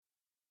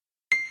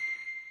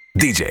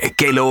DJ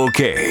Kelo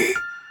OK.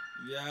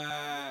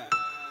 Yeah.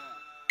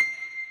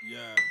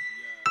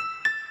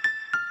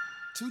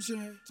 2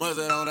 Chainz. What's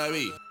that on that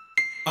beat?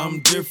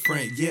 I'm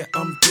different, yeah,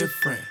 I'm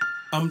different.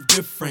 I'm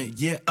different,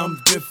 yeah,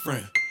 I'm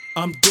different.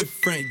 I'm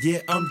different, yeah,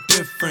 I'm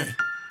different.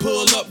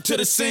 Pull up to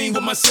the scene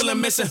with my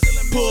ceiling missing.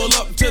 Pull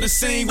up to the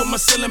scene with my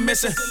ceiling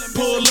missing.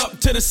 Pull up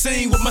to the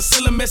scene with my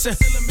ceiling missing.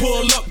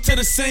 Pull up to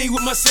the scene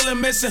with my ceiling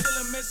missing.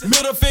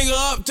 Middle finger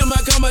up to my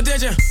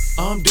competition.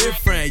 I'm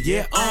different,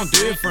 yeah, I'm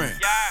different.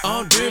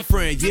 I'm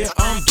different, yeah,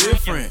 I'm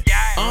different.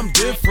 I'm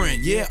different,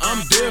 yeah,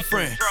 I'm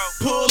different.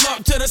 Pull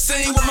up to the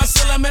scene with my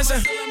ceiling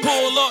missing.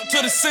 Pull up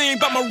to the scene,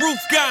 but my roof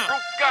gone.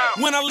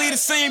 When I leave the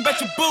scene,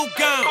 bet your boot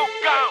gone.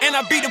 And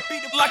I beat it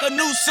like a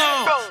new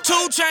song.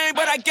 2 Chainz,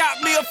 but I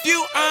got me a few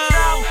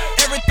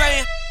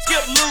everything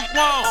skip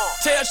lukewarm.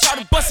 Tell Shaw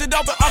to bust it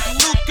open off the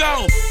Luke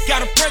on.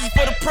 Got a present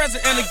for the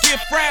present and a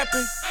gift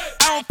wrapping.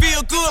 I don't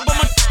feel good, but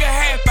my nigga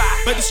happy.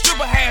 But the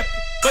stripper happy,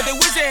 but they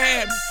wish they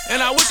had me.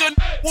 And I wish a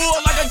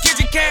would like a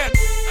kitchen cabinet.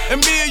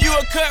 And me and you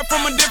are cut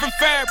from a different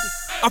fabric.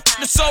 I'm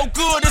f***ing so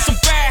good, it's a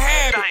bad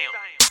habit.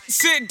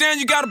 Sit down,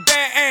 you got a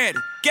bad addict.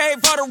 Gave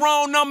her the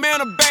wrong number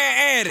and a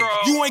bad addict.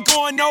 You ain't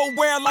going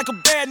nowhere like a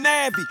bad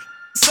navvy.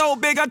 So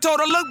big, I told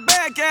her, look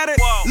back at it.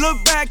 Whoa.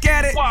 Look back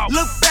at it. Whoa.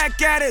 Look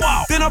back at it.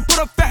 Whoa. Then I put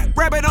a fat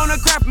rabbit on a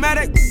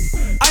Craftmatic.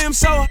 I am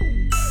so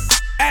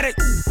addict.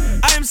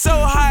 I am so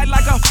high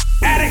like a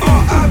addict.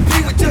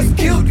 R.I.P. we just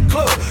killed the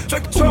club.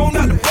 Drank the Patron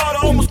out the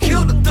bottle, almost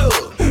killed the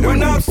thug. Right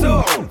now I'm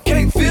so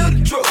can't feel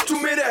the drug.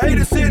 Too many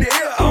haters in the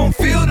air, I don't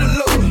feel the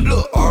love.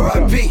 Look,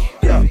 R.I.P.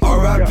 Yeah,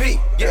 R.I.P.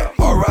 Yeah,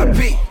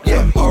 R.I.P.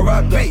 Yeah,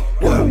 R.I.P.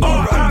 What?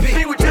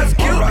 R.I.P. we just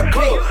killed the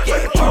club.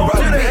 Yeah,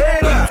 R.I.P.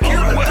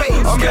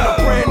 I'm in a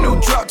brand new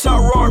drop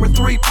top Rari with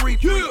 3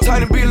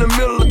 Titan be in the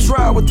middle of the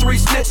trial with 3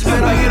 snitches.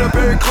 Man, I hit up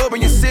every club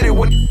in your city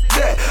when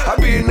that. I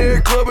be in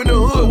every club in the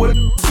hood with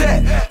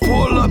that.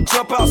 Pull up,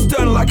 jump out,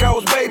 stunning like I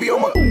was baby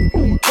on my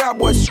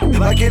cowboy shit.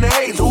 Like in the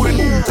 80s, who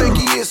the think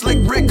he is? Slick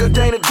Rick or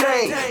Dana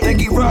Dane? Think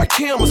he rock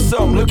him or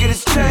something? Look at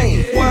his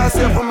chain.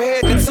 YSL from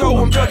head to toe,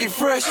 I'm Dougie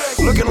Fresh.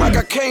 Looking like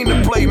I came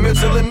to play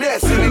Mitchell and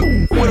Ness. And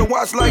he with a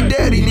watch like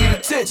that, he need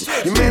attention.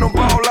 Your man don't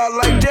ball out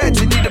like that,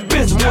 you need to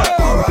bench him. What?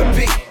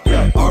 R.I.P.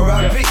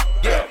 R.I.P.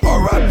 Yeah,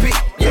 R.I.P.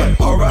 Yeah,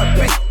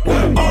 R.I.P.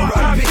 What?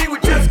 R.I.P. we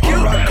just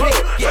killed the club.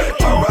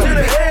 Yeah, R.I.P. to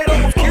the head,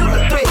 almost killed the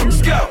thing.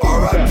 Let's go.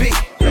 R.I.P.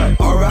 Yeah,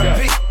 R.I.P.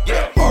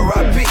 Yeah,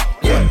 R.I.P.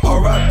 Yeah,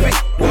 R.I.P.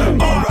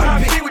 What?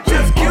 R.I.P. we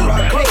just killed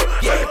the club.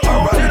 Yeah,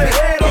 R.I.P. to the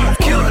head, almost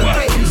killed the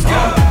thing. Let's go.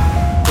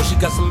 But she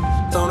got some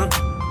on her,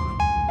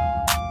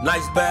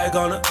 nice bag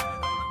on her,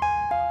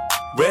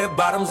 red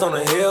bottoms on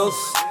her heels.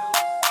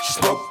 She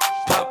smoke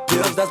pop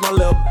pills, that's my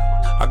lil'.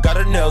 I got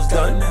her nails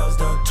done,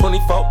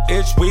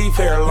 24-inch weave,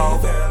 hair long.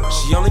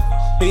 She only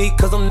me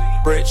cause I'm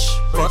rich.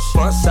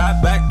 Front,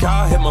 side, back,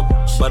 I'll hit my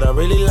bitch. But I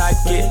really like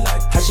it,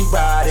 how she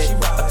ride it.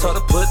 I told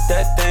her put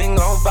that thing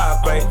on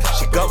vibrate.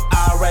 She go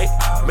irate,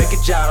 make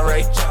it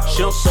gyrate. She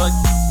don't suck,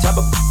 type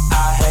of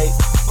I hate.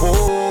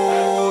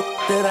 Whoa,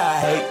 that I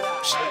hate.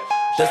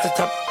 That's the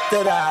type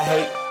that I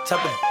hate.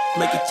 Type of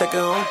make you take her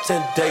on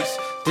 10 dates.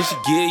 Then she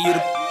give you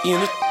the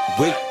in it,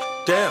 wait,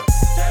 damn.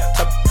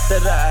 Type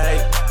that I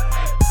hate.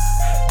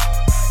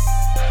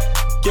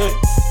 Yeah,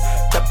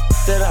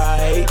 that I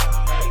hate.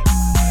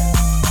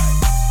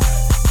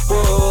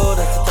 Whoa,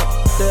 that's the type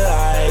that I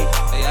hate.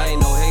 Hey, I ain't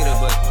no hater,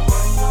 but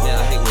yeah,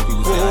 I hate when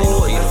people say I ain't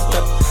no hater. That's the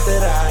type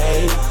that I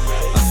hate.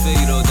 I feel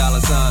you though, $.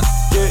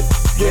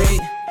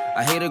 Yeah.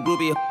 I hate a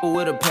groupie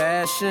with a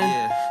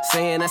passion.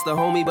 Saying that's the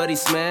homie, but he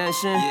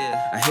smashing.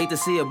 I hate to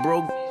see a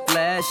broke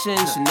flashing.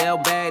 Chanel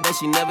bag that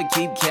she never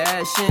keep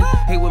cashing.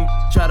 Hate when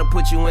try to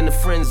put you in the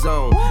friend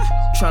zone.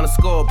 Trying to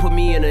score, put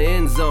me in the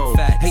end zone.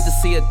 Hate to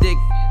see a dick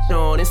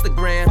on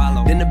Instagram.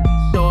 Then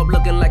the show up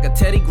looking like a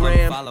Teddy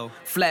Graham.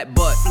 Flat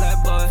butt,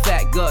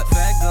 fat gut,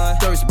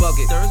 thirst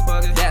bucket.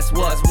 That's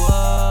what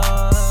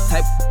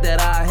type that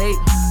I hate.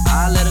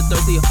 I let a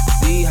thirsty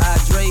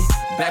dehydrate.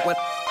 Back what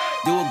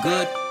do a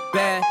good,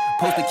 bad.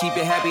 Supposed to keep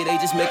it happy, they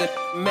just make a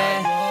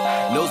mad.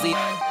 Nosy,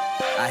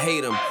 I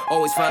hate them.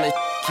 Always find a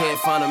can't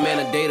find a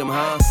man to date him,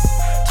 huh?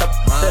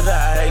 That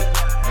I hate.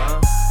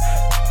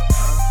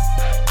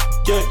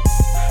 Yeah,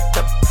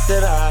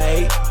 that I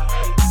hate.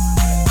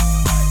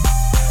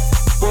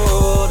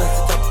 Whoa, that's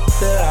the type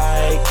that I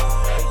hate.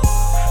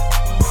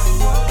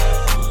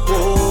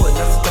 Whoa, and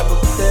that's the type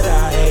that I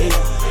hate.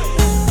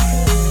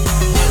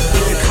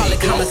 You can call it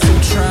Kama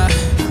Sutra.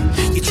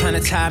 You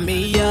tryna tie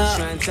me up.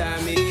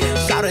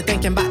 Started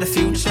thinking about the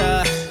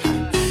future.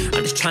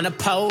 I'm just tryna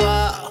pull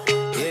up.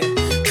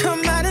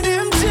 Come out of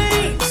them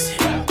jeans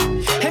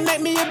and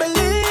make me a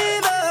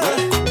believer.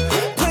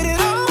 Put it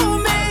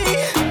on me.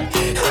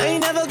 I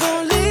ain't never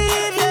gonna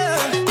leave ya.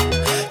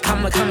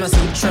 Kama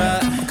Sutra.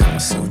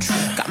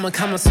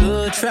 Kama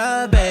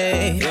Sutra,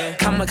 babe.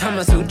 Kama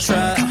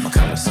Sutra.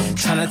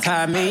 Tryna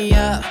tie me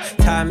up.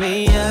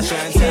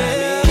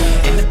 Yeah.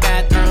 In the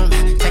bathroom,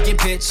 taking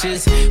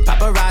pictures.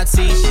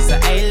 Paparazzi, she's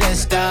an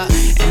A-lister.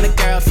 And the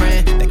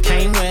girlfriend that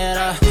came with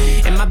her.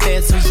 In my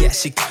bed, so yeah,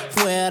 she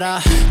with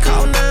her.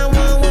 Call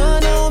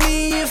 911 on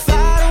me if I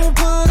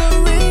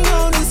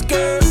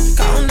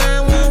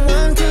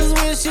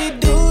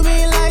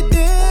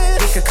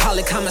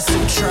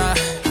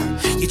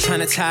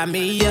tryna tie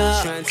me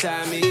up.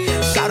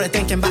 Shawty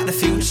thinking about the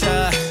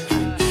future.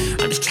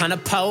 I'm just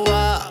tryna pull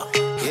up.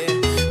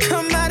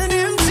 Come out of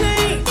them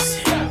jeans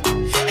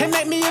and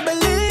make me a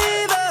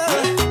believer.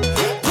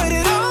 Put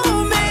it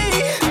on me.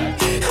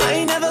 I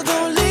ain't never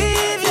gonna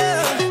leave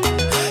you.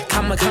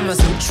 Kama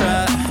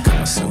Sutra.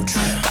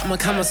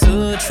 Kama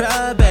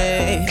Sutra,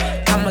 babe.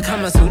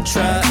 Kama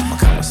Sutra.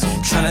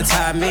 Tryna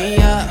tie me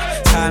up,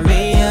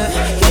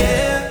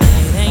 yeah.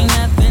 It ain't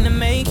nothing to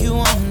make you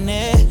want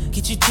it.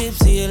 Get you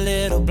tipsy, a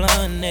little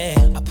blunt,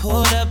 I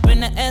pulled up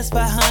in the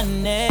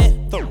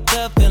S500. Fucked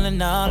up,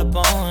 feeling all up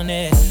on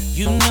it.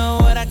 You know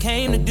what I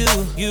came to do.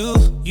 You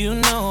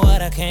know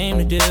what I came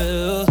to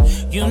do.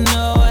 You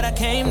know what I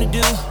came to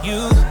do. You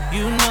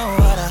know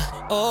what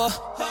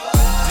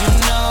you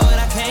know what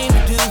I came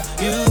to do.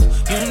 You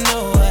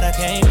know what I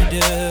came to do.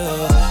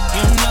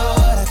 You know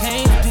what I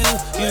came to do.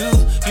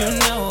 You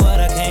know what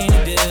I came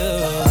to do.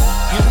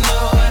 You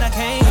know what I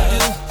came to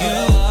do.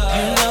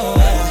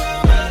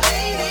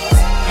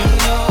 You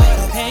know what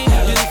I came to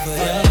do for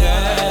them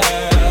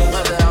girls.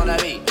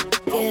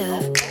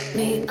 Give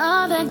me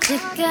all that you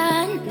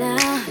got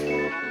now.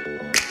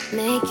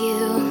 Make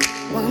you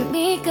want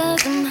me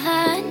 'cause I'm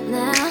hot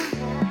now.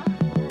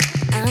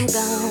 I'm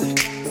gone,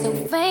 so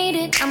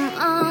faded, I'm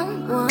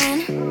on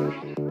one.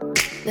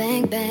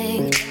 Bang,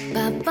 bang,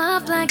 pop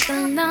off like a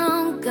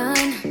long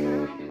gun.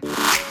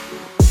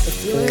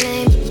 If you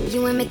lame,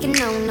 you ain't making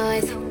no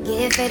noise.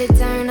 Get faded,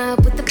 turn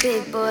up with the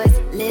big boys.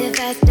 Live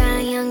fast,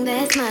 die young,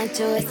 that's my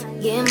choice.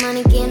 Get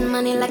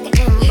money like an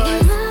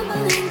invoice.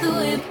 Make the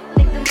whip,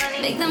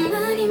 make the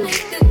money,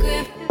 make the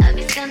grip.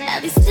 I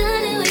be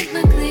stunning with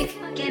my click.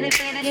 Get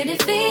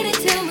it faded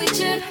till we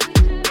trip.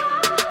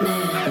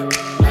 Man,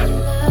 I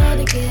love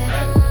to get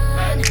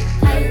on.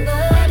 I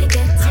love to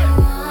get too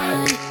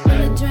on. When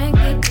the drink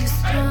be too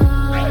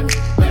strong,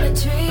 when the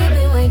tree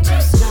be way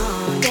too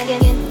strong.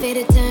 Get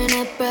faded, turn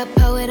up, bro,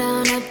 pull it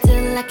on up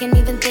till I can't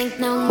even think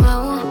no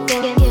more.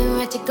 Get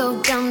ratchet, go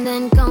dumb,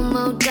 then go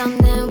more dumb,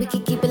 then we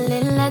can keep it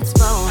lit, let's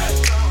roll.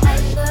 I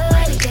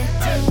love to get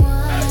too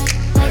on.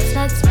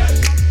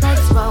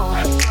 Let's roll.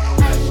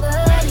 I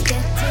love to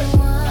get too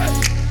on.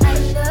 I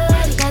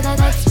love to get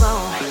let's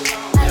roll.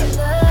 I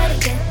love to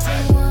get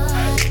too on.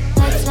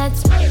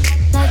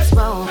 Let's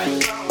roll.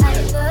 I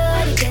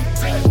love to get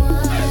too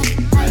on.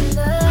 I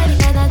love to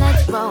get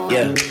let's roll.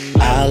 Yeah,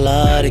 I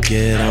love to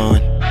get on.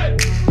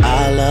 I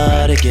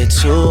love to get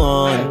too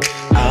on.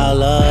 I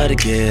love to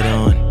get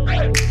on.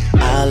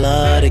 I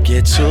love to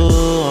get too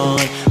on.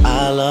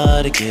 I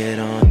love to get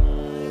on.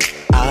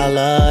 I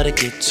love to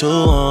get too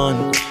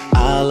on.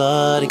 I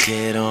love to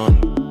get on.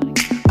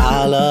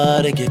 I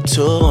love to get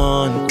too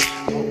on.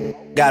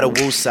 Got a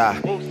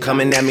woo-side.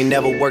 Coming at me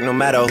never work no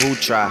matter who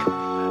try.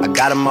 I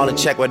got them all in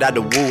check without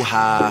the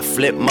woo-ha.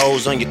 Flip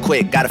modes on you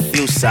quick, got a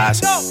few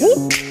sides.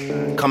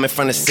 Coming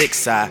from the 6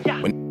 side.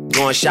 When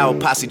going shower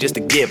posse just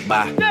to get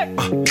by.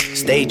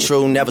 Stay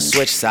true, never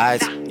switch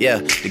sides. Yeah,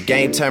 the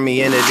game turned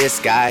me into this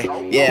guy.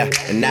 Yeah,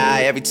 and now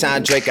every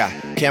time Drake out,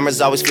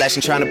 cameras always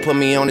flashing, trying to put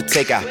me on the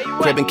takeout.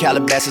 Crib in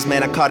Calabasas,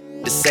 man, I caught it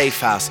at the safe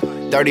house.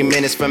 30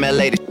 minutes from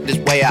LA, this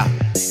way out.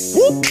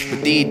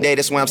 But these days,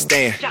 that's where I'm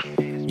staying.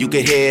 You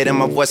can hear it in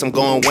my voice, I'm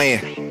going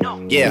weighing.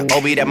 Yeah,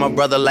 Obi, that my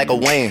brother like a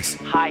Wayans.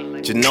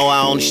 You know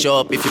I only show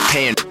up if you're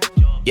paying.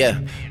 Yeah,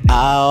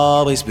 I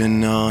always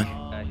been on.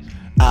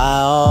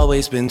 I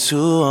always been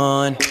too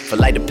on. For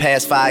like the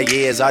past 5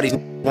 years, all these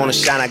wanna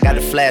shine, I got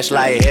the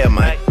flashlight here,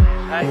 man.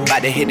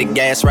 About to hit the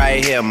gas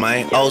right here,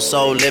 man. Old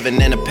soul living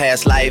in the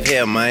past life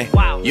here, man.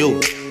 You,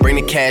 bring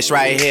the cash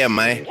right here,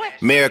 man.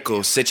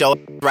 Miracle, sit your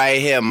right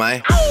here,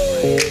 man.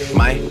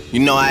 Man, you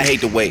know I hate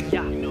to wait.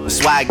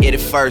 That's why I get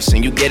it first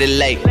and you get it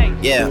late.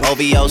 Yeah,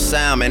 OVO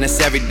sound, man, it's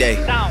every day.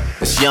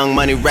 It's Young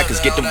Money Records,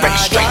 get the record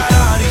straight. I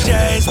got all these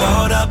J's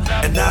rolled up,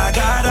 and I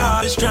got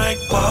all this drink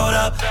poured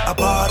up. I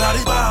bought all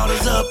these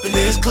bottles up in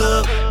this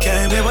club.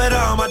 Came here with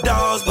all my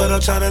dogs, but I'm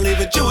tryna leave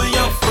with you and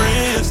your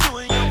friends.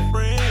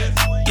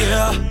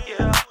 Yeah,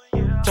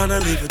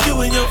 tryna leave with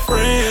you and your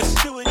friends.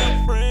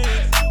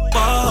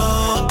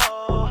 Whoa.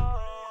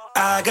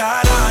 I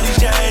got all these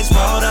J's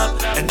rolled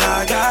up, and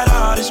I got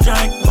all this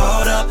drink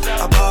poured up.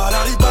 I bought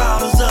all these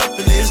bottles up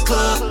in this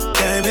club.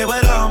 Came here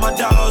with all my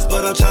dogs,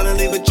 but I'm tryna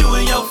leave with you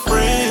and your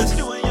friends.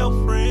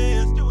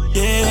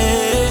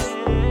 Yeah,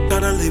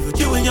 tryna leave with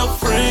you and your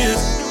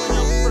friends.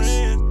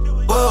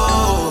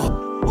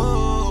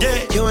 Whoa. Yeah,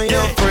 you and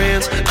your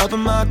friends up in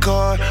my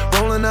car,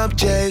 rolling up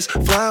J's,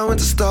 flying with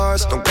the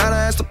stars. Don't gotta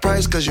ask the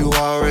price, cause you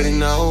already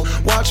know.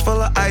 Watch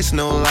full of ice,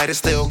 no light, it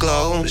still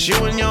glows.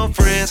 You and your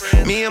friends,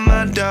 me and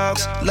my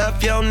dogs,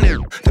 left your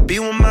nigga to be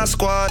with my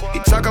squad. He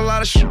talk a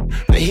lot of shit,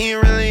 but he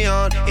ain't really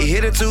on. He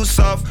hit it too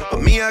soft, but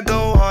me, I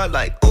go hard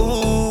like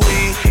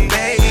ooh-wee,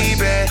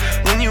 baby.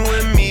 When you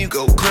with me, you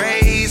go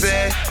crazy.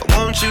 I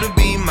want you to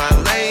be my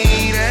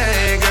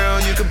lady. Girl,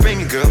 you can bring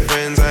your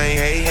girlfriends, I ain't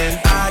hating.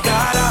 I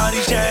got all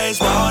these J's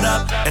rolled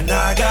up, and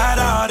I got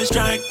all this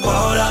drink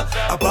poured up.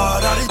 I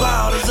bought all these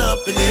bottles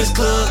up in this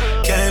club.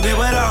 Came here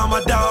with all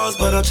my dogs,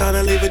 but I'm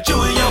tryna leave with you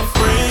and your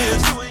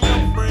friends.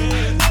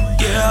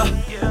 Yeah,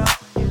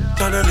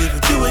 gonna leave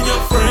with you and your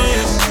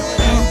friends.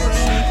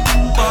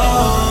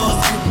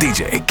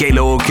 DJ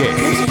K-Lo OK. Put your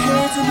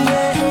hands in the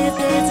air,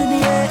 hands in the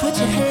air. Put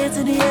your hands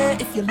in the air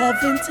if you're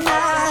loving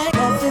tonight,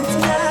 loving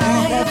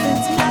tonight,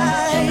 loving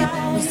tonight.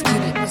 Let's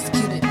get it, let's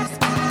get it.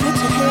 Put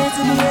your hands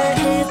in the air,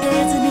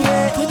 hands in the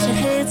air. Put your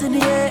hands in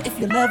the air if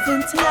you're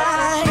loving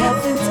tonight,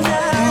 loving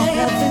tonight,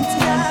 loving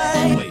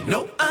tonight. Wait,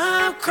 no.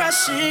 I'm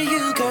crushing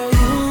you, girl.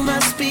 You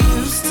must be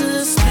used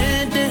to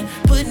spending,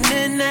 putting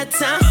in that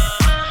time.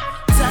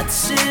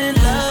 Touching,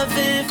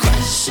 loving,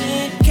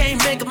 crushing.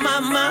 Can't make up my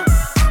mind.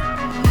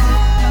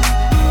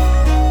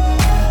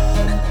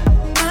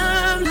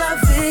 I'm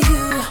loving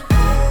you.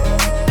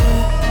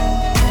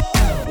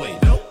 Wait,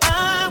 no.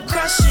 I'm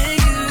crushing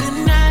you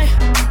tonight.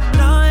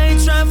 No, I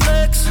ain't tryna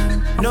flex.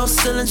 No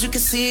ceilings, you can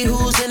see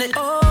who's in it.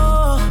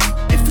 Oh,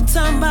 if we're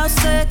talking about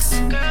sex,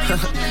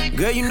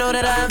 girl, you know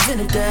that I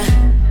invented that.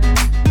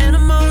 And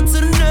I'm on to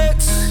the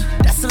next.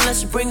 That's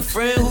unless you bring a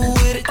friend who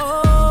with it.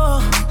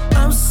 Oh,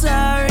 I'm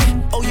sorry.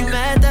 Oh, you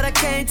mad that I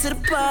came to the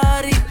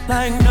party?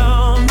 Like,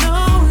 no,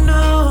 no,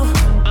 no.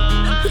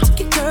 We took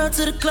your girl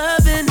to the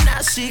club and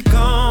now she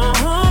gone.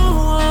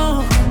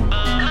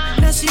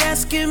 Now she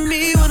asking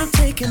me when I'm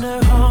taking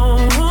her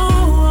home.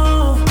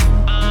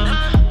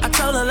 I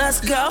told her let's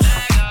go,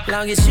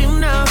 long as you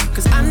know,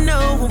 cause I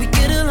know when we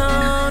get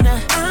alone.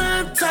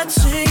 I'm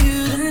touching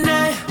you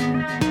tonight.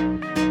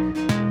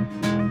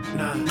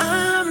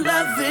 I'm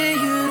loving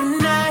you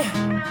tonight.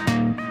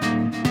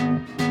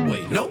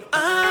 Wait, no.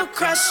 I'm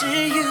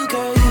crushing you,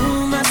 girl.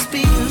 You must be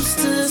used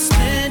to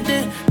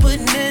spending,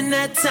 putting in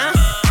that time.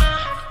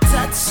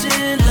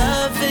 Touching,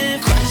 loving,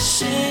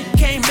 crushing.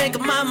 Can't make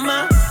up my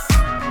mind.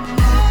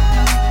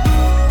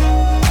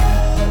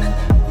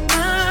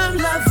 I'm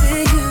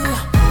loving you.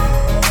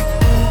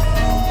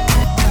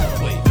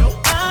 Wait, no.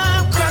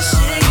 I'm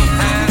crushing you.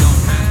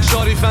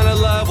 Shorty fell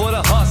in love with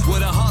a hustle.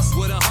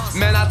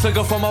 Man, I took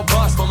her from a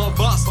bus.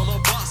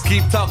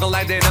 Keep talking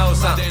like they know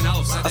something.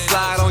 I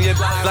slide on your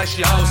like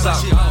she owes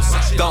something.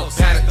 Don't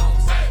panic,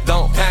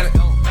 don't panic.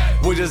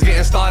 We're just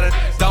getting started.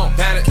 Don't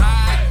panic.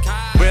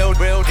 Real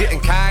getting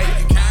kite.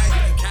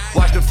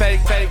 Watch the fake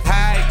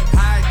hide.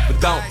 But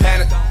don't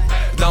panic,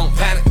 don't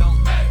panic.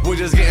 We're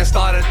just getting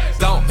started.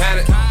 Don't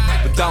panic,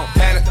 but don't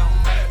panic,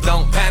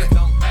 don't panic.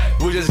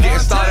 We're just getting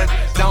started.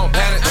 Don't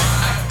panic.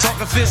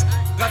 Talking fist.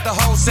 Got the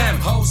whole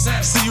salmon.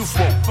 See you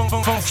from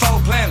 4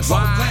 planets.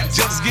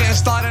 Just getting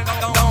started,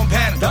 don't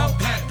panic.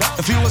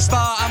 If you a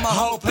star, I'm a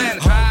whole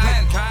planet.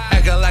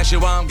 Acting like she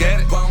won't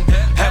get it.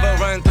 Have her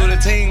run through the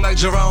team like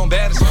Jerome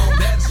Bettis.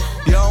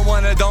 You don't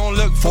wanna, don't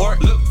look for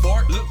it.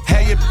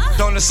 Have your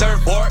on the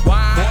surfboard.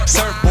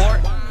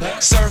 Surfboard.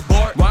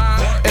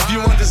 If you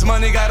want this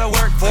money, gotta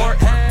work for it.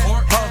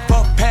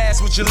 Puff, pass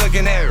what you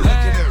looking at.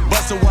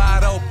 Bust it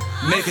wide open,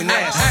 making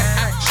ass.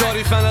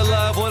 Shorty fell in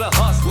love with a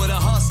hustle.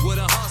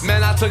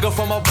 Man, I took her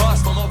from a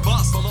bus.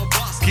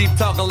 Keep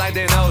talking like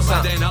they know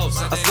something. I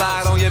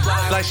slide on your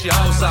like she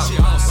owes something.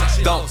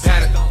 Don't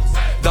panic,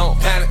 don't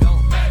panic.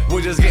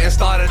 We're just getting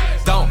started.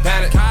 Don't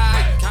panic.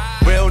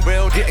 Real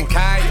getting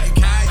kite.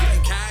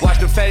 Watch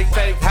the fake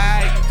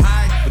hide.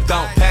 But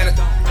don't panic,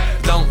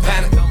 don't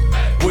panic.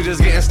 We're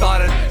just getting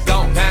started.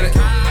 Don't panic,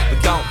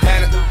 but don't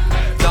panic,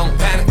 don't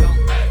panic.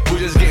 We're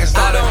just getting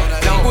started.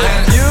 Don't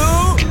panic.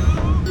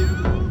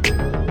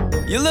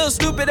 You little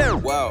stupid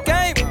and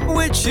game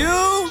with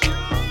you.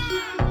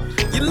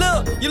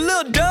 You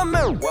little dumb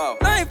and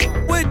life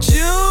with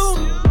you.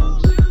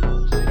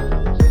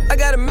 I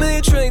got a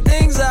million trillion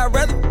things I'd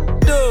rather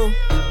do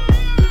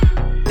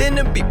than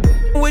to be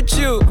with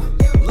you.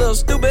 Little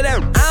stupid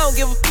and I don't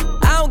give a.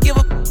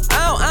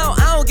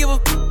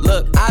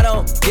 Look, I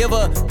don't give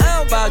a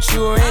about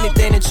you or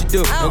anything that you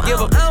do. Don't give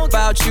a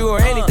about you or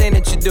anything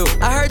that you do.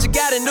 I heard you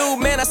got a new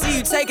man, I see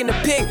you taking the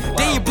pic.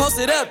 Then you post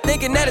it up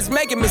thinking that it's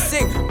making me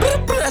sick.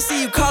 I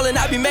see you calling,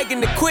 I be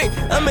making it quick.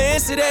 I'ma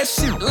answer that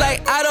shit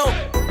like I don't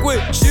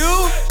with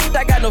you.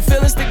 I got no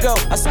feelings to go.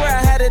 I swear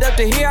I had it up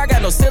to here, I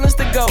got no ceilings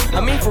to go.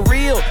 I mean for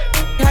real,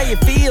 how you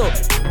feel?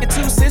 Get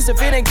 2 cents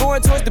if it ain't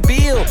going towards the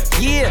bill.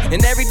 Yeah,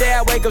 and every day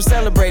I wake up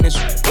celebrating.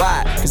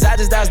 Why? Cause I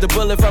just dodged a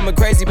bullet from a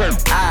crazy person.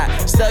 I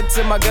stuck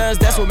to my guns,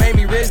 that's what made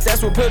me rich.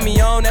 That's what put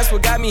me on, that's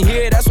what got me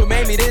here. That's what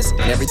made me this.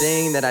 And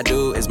everything that I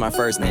do is my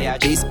first name.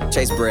 Peace,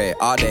 chase bread,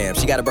 aw damn,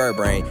 she got a bird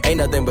brain. Ain't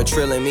nothing but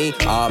trilling me,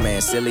 aw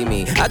man, silly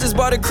me. I just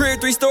bought a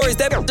crib, 3 stories,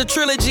 that the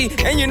trilogy.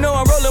 And you know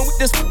I'm rolling with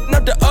this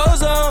up the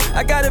ozone.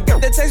 I got a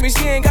that text me,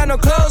 she ain't got no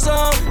clothes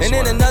on. And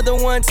then another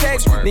one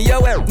text me,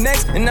 yo at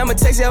next. And I'ma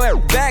text yo at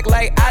back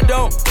like I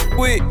don't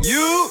with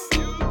you.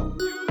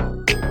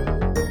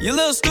 You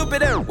little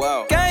stupid and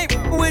game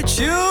with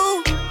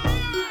you.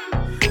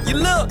 You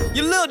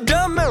little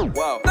dumb and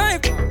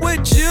life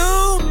with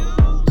you.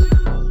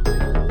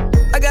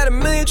 I got a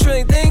million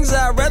trillion things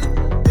I'd rather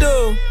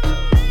do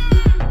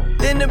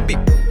than to be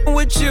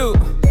with you.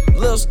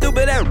 Little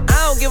stupid and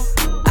I don't give a.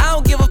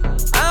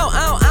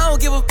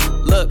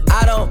 Look,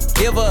 I don't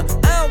give a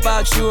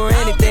about you or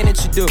anything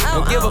that you do.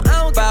 Don't give a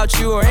about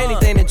you or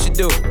anything that you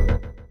do.